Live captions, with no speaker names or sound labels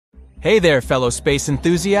Hey there, fellow space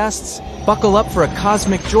enthusiasts! Buckle up for a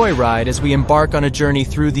cosmic joyride as we embark on a journey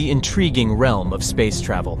through the intriguing realm of space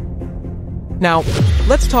travel. Now,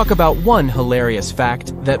 let's talk about one hilarious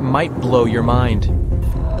fact that might blow your mind.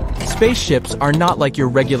 Spaceships are not like your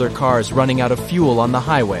regular cars running out of fuel on the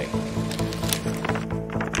highway.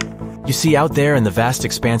 You see, out there in the vast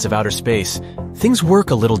expanse of outer space, things work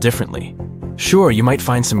a little differently. Sure, you might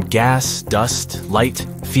find some gas, dust, light,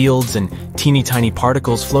 fields, and teeny tiny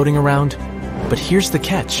particles floating around, but here's the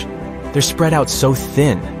catch. They're spread out so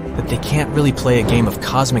thin that they can't really play a game of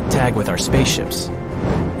cosmic tag with our spaceships.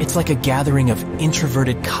 It's like a gathering of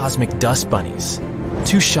introverted cosmic dust bunnies,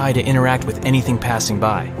 too shy to interact with anything passing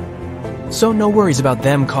by. So no worries about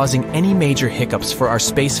them causing any major hiccups for our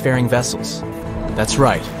spacefaring vessels. That's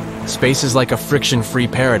right, space is like a friction-free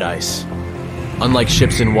paradise. Unlike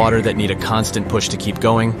ships in water that need a constant push to keep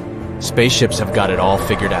going, spaceships have got it all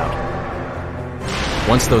figured out.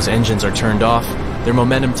 Once those engines are turned off, their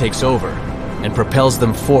momentum takes over and propels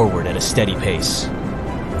them forward at a steady pace.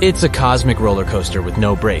 It's a cosmic roller coaster with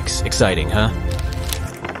no brakes. Exciting, huh?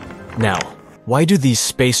 Now, why do these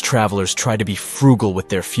space travelers try to be frugal with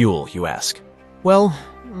their fuel, you ask? Well,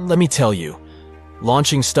 let me tell you.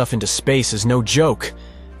 Launching stuff into space is no joke.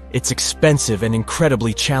 It's expensive and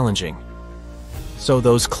incredibly challenging. So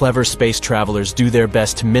those clever space travelers do their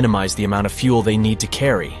best to minimize the amount of fuel they need to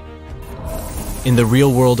carry. In the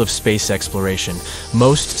real world of space exploration,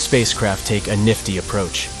 most spacecraft take a nifty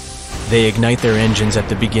approach. They ignite their engines at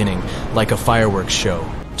the beginning, like a fireworks show,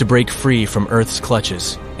 to break free from Earth's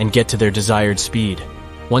clutches and get to their desired speed.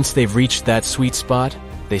 Once they've reached that sweet spot,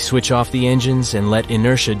 they switch off the engines and let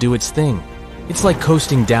inertia do its thing. It's like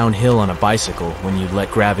coasting downhill on a bicycle when you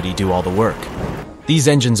let gravity do all the work. These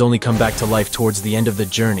engines only come back to life towards the end of the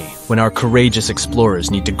journey, when our courageous explorers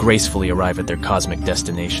need to gracefully arrive at their cosmic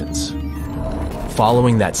destinations.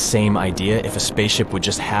 Following that same idea, if a spaceship would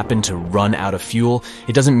just happen to run out of fuel,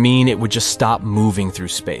 it doesn't mean it would just stop moving through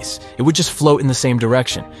space. It would just float in the same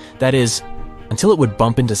direction. That is, until it would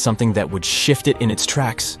bump into something that would shift it in its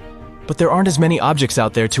tracks. But there aren't as many objects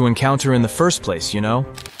out there to encounter in the first place, you know?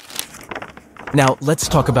 Now, let's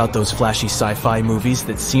talk about those flashy sci-fi movies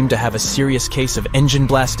that seem to have a serious case of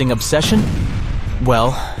engine-blasting obsession.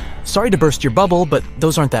 Well, sorry to burst your bubble, but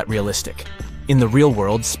those aren't that realistic. In the real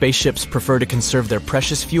world, spaceships prefer to conserve their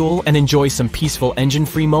precious fuel and enjoy some peaceful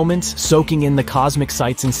engine-free moments, soaking in the cosmic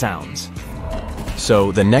sights and sounds.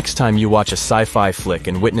 So, the next time you watch a sci-fi flick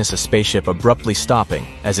and witness a spaceship abruptly stopping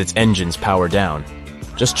as its engines power down,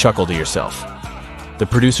 just chuckle to yourself. The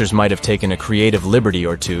producers might have taken a creative liberty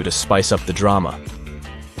or two to spice up the drama.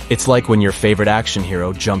 It's like when your favorite action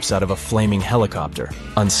hero jumps out of a flaming helicopter,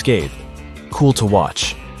 unscathed. Cool to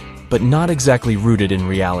watch, but not exactly rooted in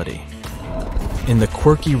reality. In the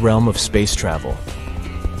quirky realm of space travel,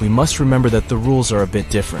 we must remember that the rules are a bit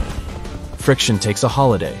different. Friction takes a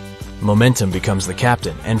holiday, momentum becomes the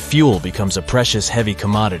captain, and fuel becomes a precious heavy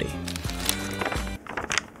commodity.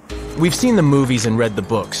 We've seen the movies and read the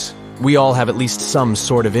books. We all have at least some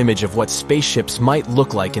sort of image of what spaceships might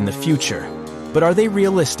look like in the future. But are they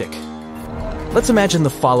realistic? Let's imagine the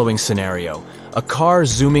following scenario. A car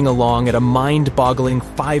zooming along at a mind-boggling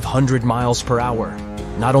 500 miles per hour.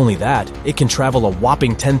 Not only that, it can travel a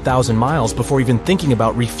whopping 10,000 miles before even thinking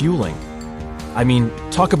about refueling. I mean,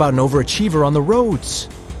 talk about an overachiever on the roads.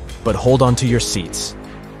 But hold on to your seats,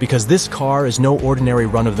 because this car is no ordinary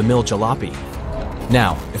run-of-the-mill jalopy.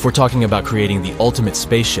 Now, if we're talking about creating the ultimate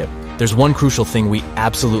spaceship, there's one crucial thing we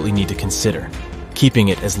absolutely need to consider: keeping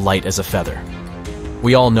it as light as a feather.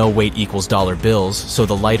 We all know weight equals dollar bills, so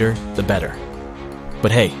the lighter, the better.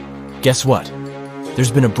 But hey, guess what? There's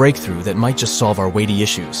been a breakthrough that might just solve our weighty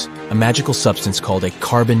issues, a magical substance called a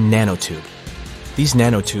carbon nanotube. These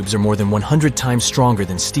nanotubes are more than 100 times stronger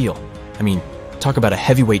than steel. I mean, talk about a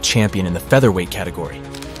heavyweight champion in the featherweight category.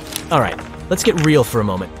 Alright, let's get real for a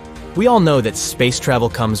moment. We all know that space travel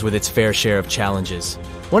comes with its fair share of challenges.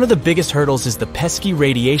 One of the biggest hurdles is the pesky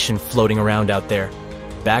radiation floating around out there.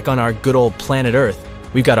 Back on our good old planet Earth,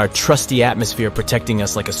 we've got our trusty atmosphere protecting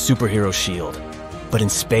us like a superhero shield. But in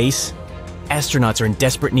space, astronauts are in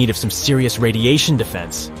desperate need of some serious radiation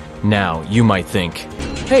defense. Now, you might think,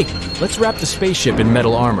 hey, let's wrap the spaceship in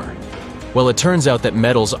metal armor. Well, it turns out that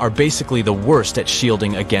metals are basically the worst at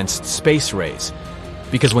shielding against space rays.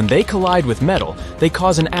 Because when they collide with metal, they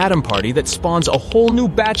cause an atom party that spawns a whole new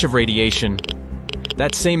batch of radiation.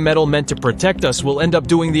 That same metal meant to protect us will end up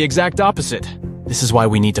doing the exact opposite. This is why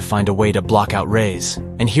we need to find a way to block out rays.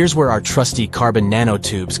 And here's where our trusty carbon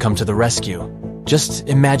nanotubes come to the rescue. Just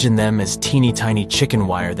imagine them as teeny tiny chicken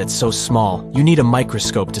wire that's so small, you need a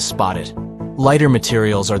microscope to spot it. Lighter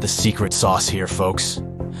materials are the secret sauce here, folks.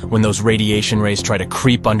 When those radiation rays try to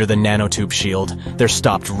creep under the nanotube shield, they're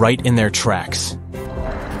stopped right in their tracks.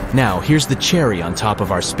 Now, here's the cherry on top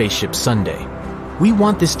of our spaceship sundae. We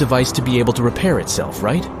want this device to be able to repair itself,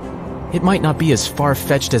 right? It might not be as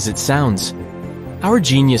far-fetched as it sounds. Our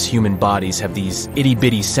genius human bodies have these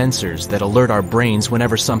itty-bitty sensors that alert our brains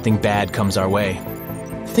whenever something bad comes our way.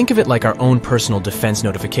 Think of it like our own personal defense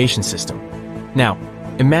notification system. Now,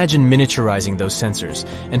 imagine miniaturizing those sensors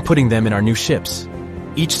and putting them in our new ships.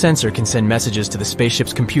 Each sensor can send messages to the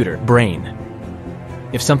spaceship's computer, brain.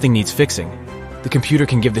 If something needs fixing, the computer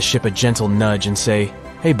can give the ship a gentle nudge and say,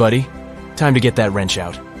 "Hey buddy, time to get that wrench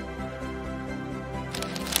out."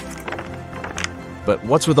 But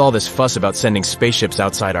what's with all this fuss about sending spaceships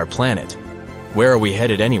outside our planet? Where are we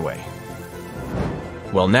headed anyway?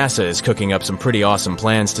 Well, NASA is cooking up some pretty awesome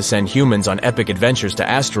plans to send humans on epic adventures to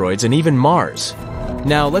asteroids and even Mars.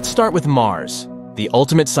 Now, let's start with Mars, the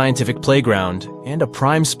ultimate scientific playground and a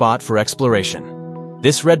prime spot for exploration.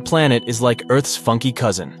 This red planet is like Earth's funky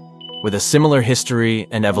cousin, with a similar history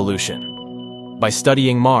and evolution. By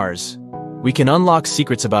studying Mars, we can unlock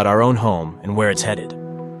secrets about our own home and where it's headed.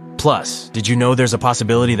 Plus, did you know there's a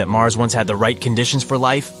possibility that Mars once had the right conditions for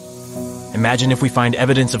life? Imagine if we find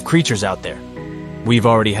evidence of creatures out there. We've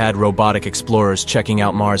already had robotic explorers checking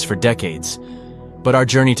out Mars for decades, but our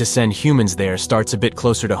journey to send humans there starts a bit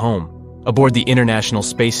closer to home, aboard the International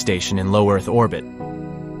Space Station in low Earth orbit.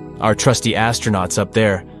 Our trusty astronauts up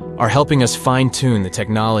there are helping us fine-tune the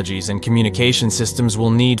technologies and communication systems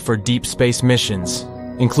we'll need for deep space missions,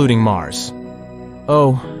 including Mars.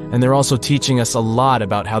 Oh, and they're also teaching us a lot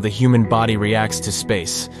about how the human body reacts to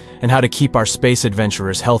space, and how to keep our space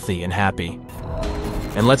adventurers healthy and happy.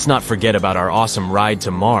 And let's not forget about our awesome ride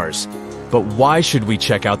to Mars. But why should we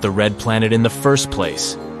check out the red planet in the first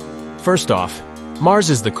place? First off, Mars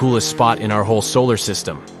is the coolest spot in our whole solar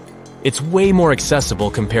system. It's way more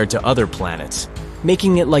accessible compared to other planets,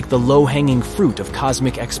 making it like the low-hanging fruit of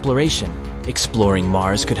cosmic exploration. Exploring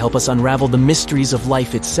Mars could help us unravel the mysteries of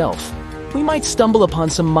life itself. We might stumble upon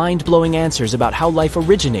some mind-blowing answers about how life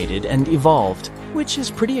originated and evolved, which is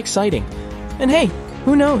pretty exciting. And hey,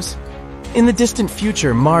 who knows? In the distant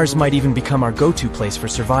future, Mars might even become our go-to place for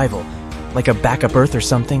survival, like a backup Earth or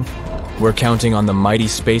something. We're counting on the mighty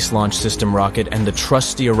Space Launch System rocket and the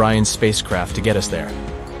trusty Orion spacecraft to get us there.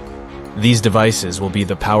 These devices will be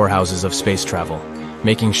the powerhouses of space travel,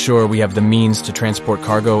 making sure we have the means to transport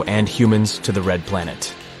cargo and humans to the red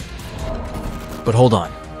planet. But hold on.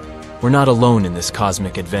 We're not alone in this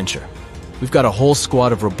cosmic adventure. We've got a whole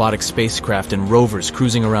squad of robotic spacecraft and rovers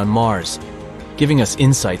cruising around Mars, giving us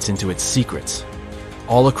insights into its secrets.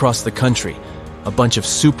 All across the country, a bunch of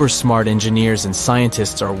super smart engineers and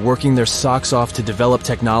scientists are working their socks off to develop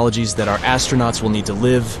technologies that our astronauts will need to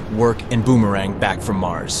live, work, and boomerang back from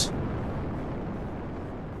Mars.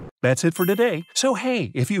 That's it for today. So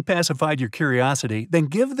hey, if you pacified your curiosity, then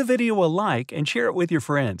give the video a like and share it with your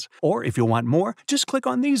friends. Or if you want more, just click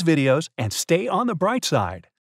on these videos and stay on the bright side.